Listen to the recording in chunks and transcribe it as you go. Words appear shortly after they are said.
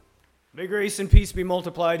May grace and peace be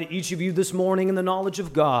multiplied to each of you this morning in the knowledge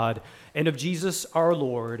of God and of Jesus our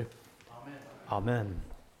Lord. Amen. Amen.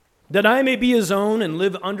 That I may be his own and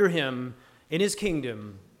live under him in his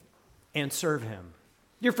kingdom and serve him.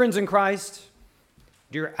 Dear friends in Christ,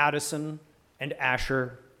 dear Addison and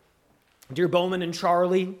Asher, dear Bowman and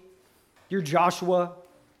Charlie, dear Joshua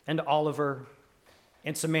and Oliver,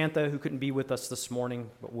 and Samantha, who couldn't be with us this morning,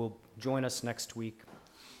 but will join us next week.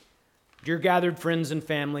 Dear gathered friends and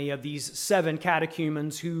family of these 7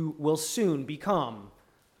 catechumens who will soon become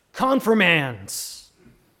confirmands.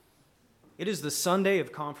 It is the Sunday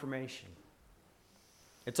of confirmation.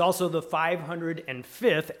 It's also the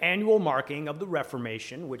 505th annual marking of the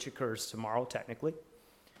Reformation, which occurs tomorrow, technically.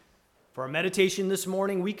 For our meditation this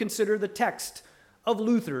morning, we consider the text of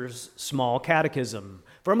Luther's Small Catechism.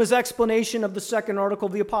 From his explanation of the second article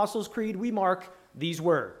of the Apostles' Creed, we mark these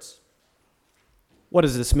words. What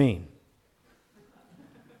does this mean?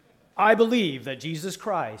 I believe that Jesus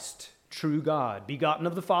Christ, true God, begotten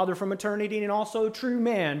of the Father from eternity, and also true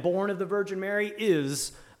man, born of the Virgin Mary,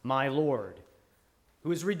 is my Lord, who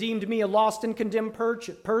has redeemed me, a lost and condemned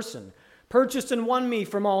person, purchased and won me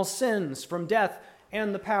from all sins, from death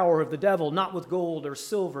and the power of the devil, not with gold or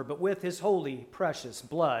silver, but with his holy, precious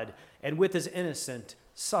blood, and with his innocent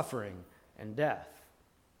suffering and death.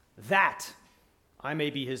 That I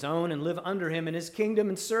may be his own and live under him in his kingdom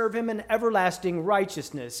and serve him in everlasting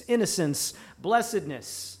righteousness, innocence,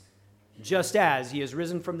 blessedness, just as he has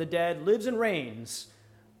risen from the dead, lives and reigns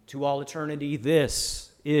to all eternity.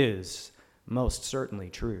 This is most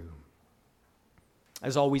certainly true.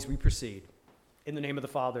 As always, we proceed in the name of the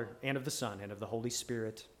Father, and of the Son, and of the Holy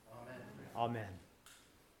Spirit. Amen. Amen.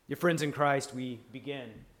 Dear friends in Christ, we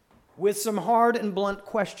begin with some hard and blunt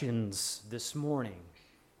questions this morning.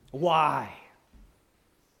 Why?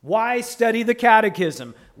 Why study the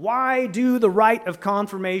catechism? Why do the rite of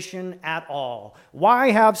confirmation at all? Why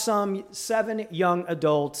have some 7 young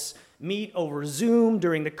adults meet over Zoom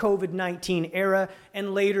during the COVID-19 era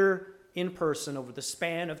and later in person over the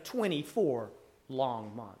span of 24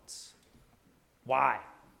 long months? Why?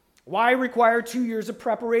 Why require 2 years of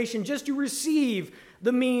preparation just to receive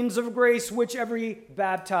the means of grace which every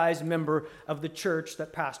baptized member of the church,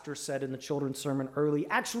 that pastor said in the children's sermon early,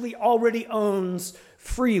 actually already owns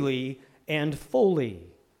freely and fully?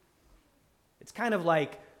 It's kind of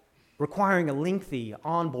like requiring a lengthy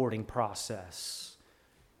onboarding process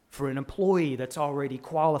for an employee that's already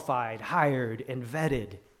qualified, hired, and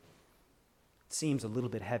vetted. It seems a little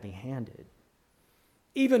bit heavy-handed.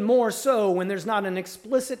 Even more so when there's not an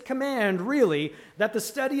explicit command, really, that the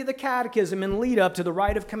study of the catechism and lead up to the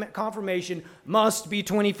rite of confirmation must be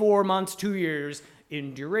 24 months, 2 years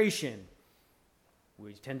in duration.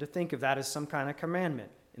 We tend to think of that as some kind of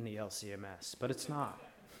commandment in the LCMS, but it's not.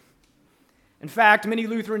 In fact, many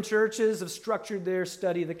Lutheran churches have structured their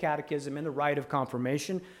study of the catechism and the rite of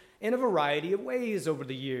confirmation in a variety of ways over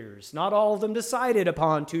the years. Not all of them decided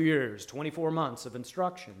upon 2 years, 24 months of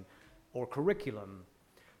instruction or curriculum.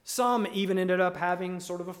 Some even ended up having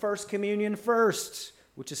sort of a first communion first,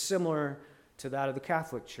 which is similar to that of the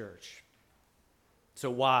Catholic Church. So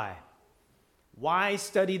why? Why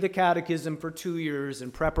study the catechism for 2 years in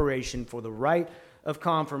preparation for the rite of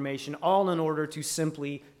confirmation, all in order to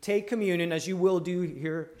simply take communion, as you will do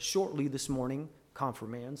here shortly this morning,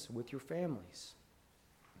 confirmands, with your families?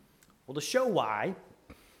 Well, to show why,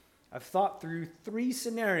 I've thought through 3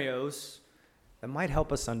 scenarios that might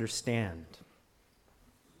help us understand.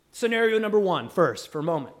 Scenario number 1, first, for a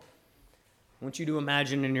moment. I want you to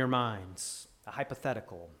imagine in your minds a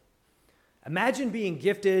hypothetical. Imagine being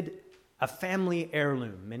gifted a family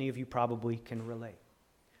heirloom. Many of you probably can relate.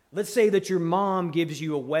 Let's say that your mom gives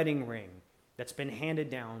you a wedding ring that's been handed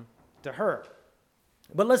down to her.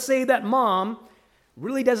 But let's say that mom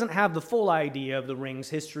really doesn't have the full idea of the ring's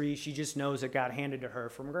history. She just knows it got handed to her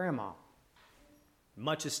from grandma.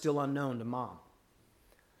 Much is still unknown to mom.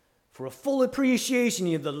 For a full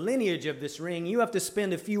appreciation of the lineage of this ring, you have to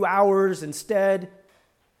spend a few hours instead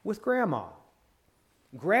with Grandma.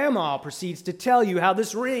 Grandma proceeds to tell you how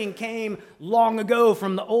this ring came long ago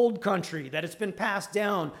from the old country, that it's been passed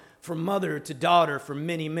down from mother to daughter for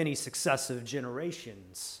many, many successive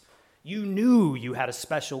generations. You knew you had a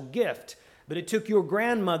special gift, but it took your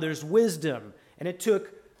grandmother's wisdom, and it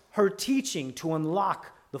took her teaching to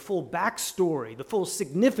unlock the full backstory, the full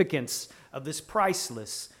significance of this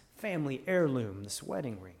priceless family heirloom, this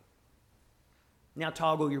wedding ring. Now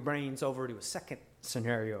toggle your brains over to a second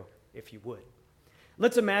scenario, if you would.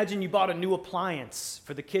 Let's imagine you bought a new appliance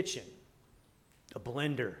for the kitchen, a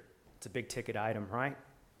blender. It's a big ticket item, right?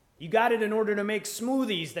 You got it in order to make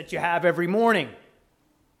smoothies that you have every morning.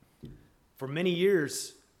 For many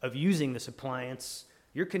years, of using this appliance,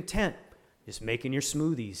 you're content just making your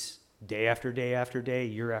smoothies day after day after day,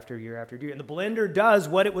 year after year after year. And the blender does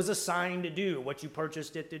what it was assigned to do, what you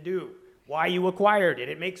purchased it to do, why you acquired it.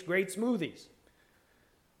 It makes great smoothies.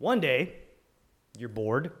 One day, you're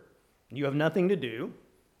bored, you have nothing to do.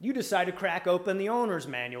 You decide to crack open the owner's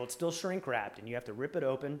manual. It's still shrink wrapped, and you have to rip it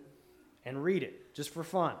open and read it just for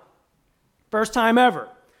fun. First time ever.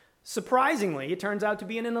 Surprisingly, it turns out to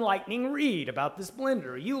be an enlightening read about this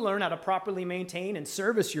blender. You learn how to properly maintain and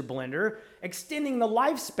service your blender, extending the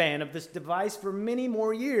lifespan of this device for many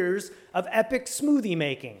more years of epic smoothie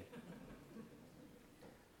making.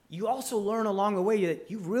 You also learn along the way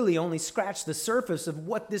that you've really only scratched the surface of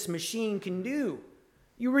what this machine can do.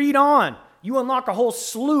 You read on. You unlock a whole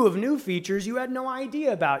slew of new features you had no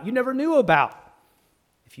idea about, you never knew about.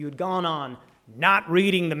 If you had gone on not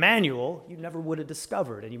reading the manual, you never would have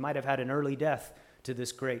discovered, and you might have had an early death to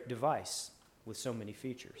this great device with so many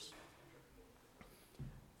features.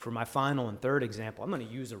 For my final and third example, I'm going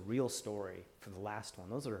to use a real story for the last one.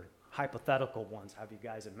 Those are hypothetical ones, have you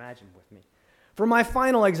guys imagine with me. For my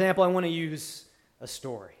final example, I want to use a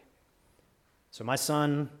story. So my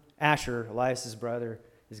son, Asher, Elias's brother,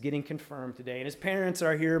 is getting confirmed today, and his parents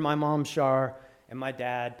are here. My mom, Shar, and my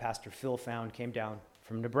dad, Pastor Phil Found, came down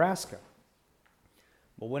from Nebraska.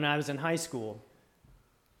 Well, when I was in high school,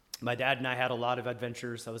 my dad and I had a lot of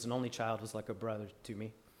adventures. I was an only child, was like a brother to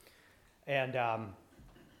me. And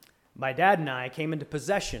my dad and I came into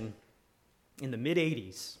possession in the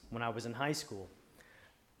mid-'80s when I was in high school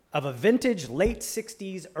of a vintage late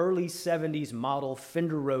 60s, early 70s model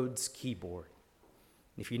Fender Rhodes keyboard.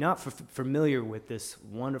 If you're not familiar with this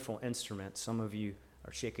wonderful instrument, some of you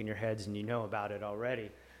are shaking your heads and you know about it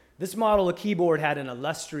already. This model of keyboard had an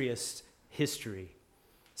illustrious history.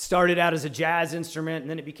 Started out as a jazz instrument, and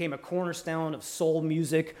then it became a cornerstone of soul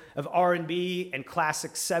music, of R&B, and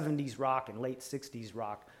classic 70s rock and late 60s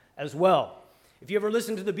rock as well. If you ever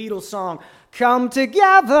listen to the Beatles song, "Come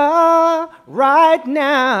Together Right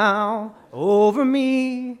Now Over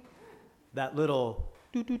Me," that little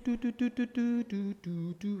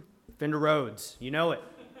do-do-do-do-do-do-do-do-do, Fender Rhodes, you know it.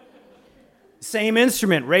 Same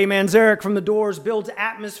instrument, Ray Manzarek from The Doors builds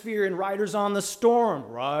atmosphere in Riders on the Storm.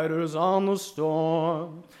 Riders on the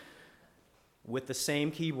Storm. With the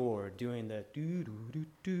same keyboard doing the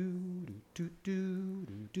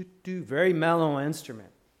do-do-do-do-do-do-do-do. Very mellow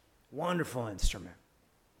instrument. Wonderful instrument.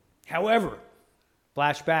 However,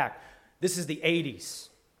 flashback, this is the 80s.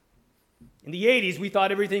 In the 80s, we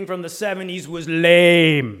thought everything from the 70s was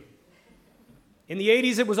lame. In the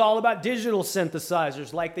 80s, it was all about digital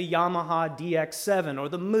synthesizers like the Yamaha DX7 or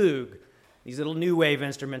the Moog, these little new wave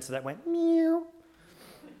instruments that went meow.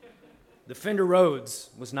 The Fender Rhodes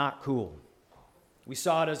was not cool. We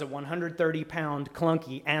saw it as a 130-pound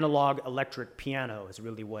clunky analog electric piano is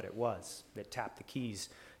really what it was that tapped the keys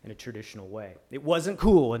in a traditional way. It wasn't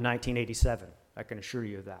cool in 1987, I can assure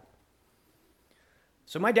you of that.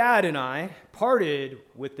 So my dad and I parted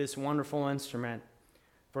with this wonderful instrument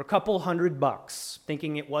for a couple $100,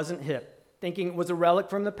 thinking it wasn't hip, thinking it was a relic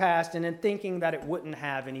from the past, and then thinking that it wouldn't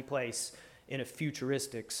have any place in a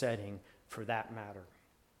futuristic setting for that matter.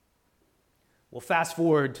 Well, fast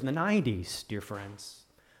forward to the 90s, dear friends.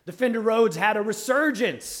 The Fender Rhodes had a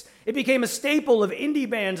resurgence. It became a staple of indie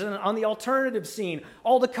bands on the alternative scene.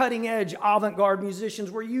 All the cutting-edge avant-garde musicians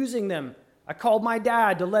were using them. I called my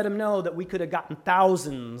dad to let him know that we could have gotten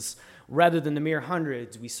thousands rather than the mere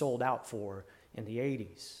hundreds we sold out for in the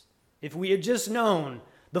 80s. If we had just known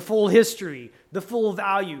the full history, the full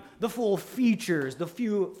value, the full features, the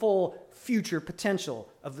full future potential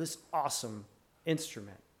of this awesome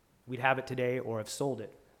instrument, we'd have it today or have sold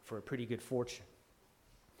it for a pretty good fortune.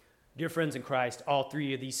 Dear friends in Christ, all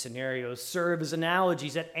three of these scenarios serve as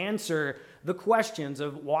analogies that answer the questions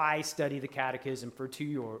of why study the catechism for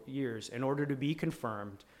 2 years in order to be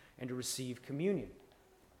confirmed and to receive communion.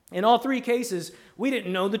 In all three cases, we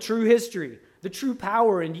didn't know the true history, the true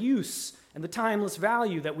power and use, and the timeless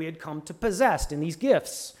value that we had come to possess in these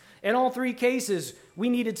gifts. In all three cases, we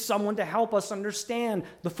needed someone to help us understand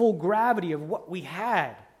the full gravity of what we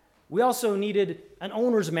had. We also needed an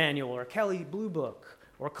owner's manual or a Kelley Blue Book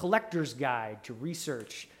or a collector's guide to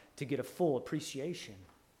research to get a full appreciation.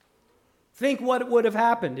 Think what would have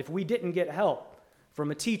happened if we didn't get help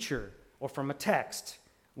from a teacher or from a text.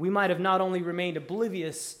 We might have not only remained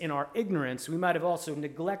oblivious in our ignorance, we might have also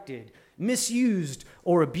neglected, misused,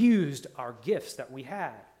 or abused our gifts that we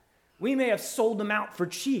had. We may have sold them out for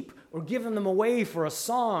cheap or given them away for a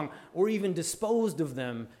song or even disposed of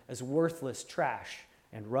them as worthless trash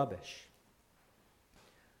and rubbish.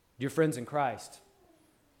 Dear friends in Christ,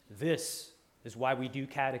 this This is why we do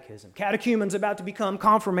catechism. Catechumens about to become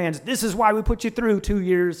confirmands. This is why we put you through 2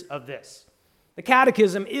 years of this. The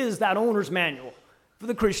catechism is that owner's manual for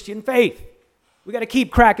the Christian faith. We got to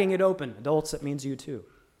keep cracking it open. Adults, that means you too.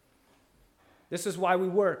 This is why we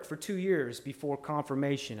work for 2 years before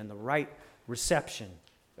confirmation and the right reception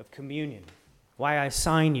of communion. Why I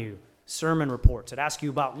assign you sermon reports that ask you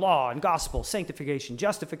about law and gospel, sanctification,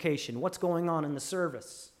 justification, what's going on in the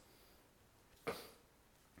service.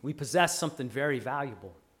 We possess something very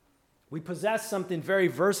valuable. We possess something very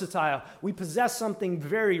versatile. We possess something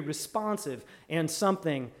very responsive and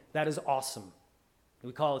something that is awesome.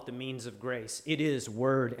 We call it the means of grace. It is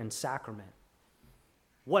word and sacrament.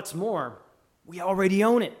 What's more, we already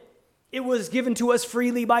own it. It was given to us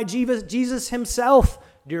freely by Jesus himself,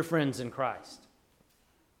 dear friends in Christ.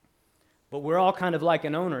 But we're all kind of like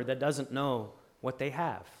an owner that doesn't know what they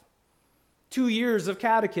have. 2 years of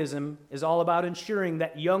catechism is all about ensuring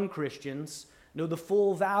that young Christians know the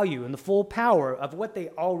full value and the full power of what they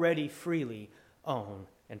already freely own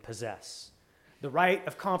and possess. The rite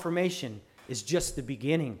of confirmation is just the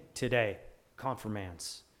beginning today,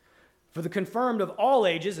 confirmands. For the confirmed of all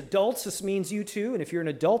ages, adults, this means you too, and if you're an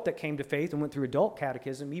adult that came to faith and went through adult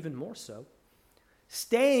catechism, even more so.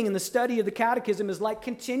 Staying in the study of the catechism is like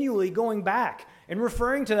continually going back and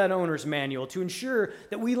referring to that owner's manual to ensure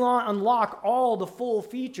that we unlock all the full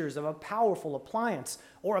features of a powerful appliance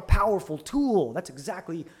or a powerful tool. That's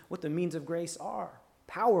exactly what the means of grace are.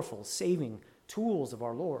 Powerful, saving tools of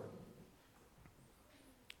our Lord.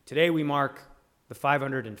 Today we mark the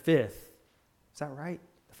 505th. Is that right?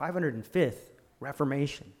 The 505th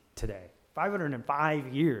Reformation today.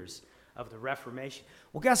 505 years of the Reformation.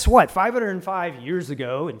 Well, guess what? 505 years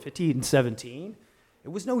ago in 1517, it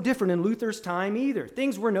was no different in Luther's time either.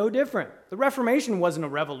 Things were no different. The Reformation wasn't a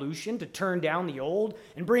revolution to turn down the old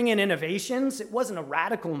and bring in innovations. It wasn't a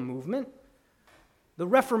radical movement. The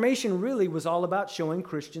Reformation really was all about showing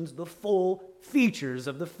Christians the full features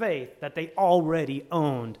of the faith that they already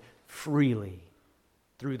owned freely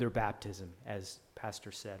through their baptism, as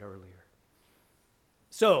Pastor said earlier.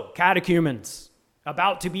 So, catechumens,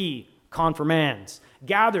 about to be confirmands,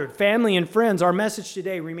 gathered, family and friends, our message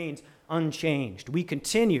today remains unchanged. We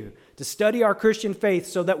continue to study our Christian faith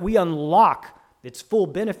so that we unlock its full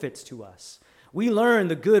benefits to us. We learn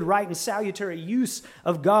the good, right, and salutary use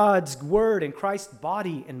of God's word and Christ's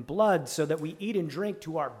body and blood so that we eat and drink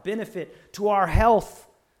to our benefit, to our health,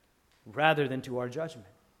 rather than to our judgment.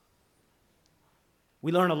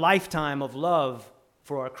 We learn a lifetime of love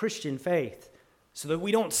for our Christian faith so that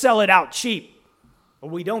we don't sell it out cheap, or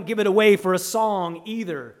we don't give it away for a song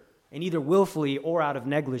either willfully or out of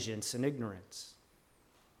negligence and ignorance.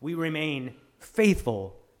 We remain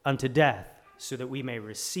faithful unto death so that we may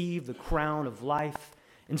receive the crown of life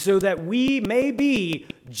and so that we may be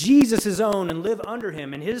Jesus' own and live under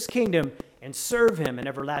him in his kingdom and serve him in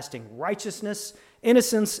everlasting righteousness,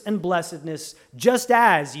 innocence, and blessedness, just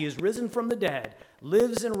as he is risen from the dead,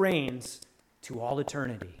 lives and reigns to all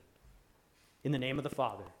eternity. In the name of the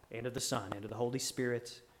Father, and of the Son, and of the Holy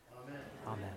Spirit. Amen. Amen.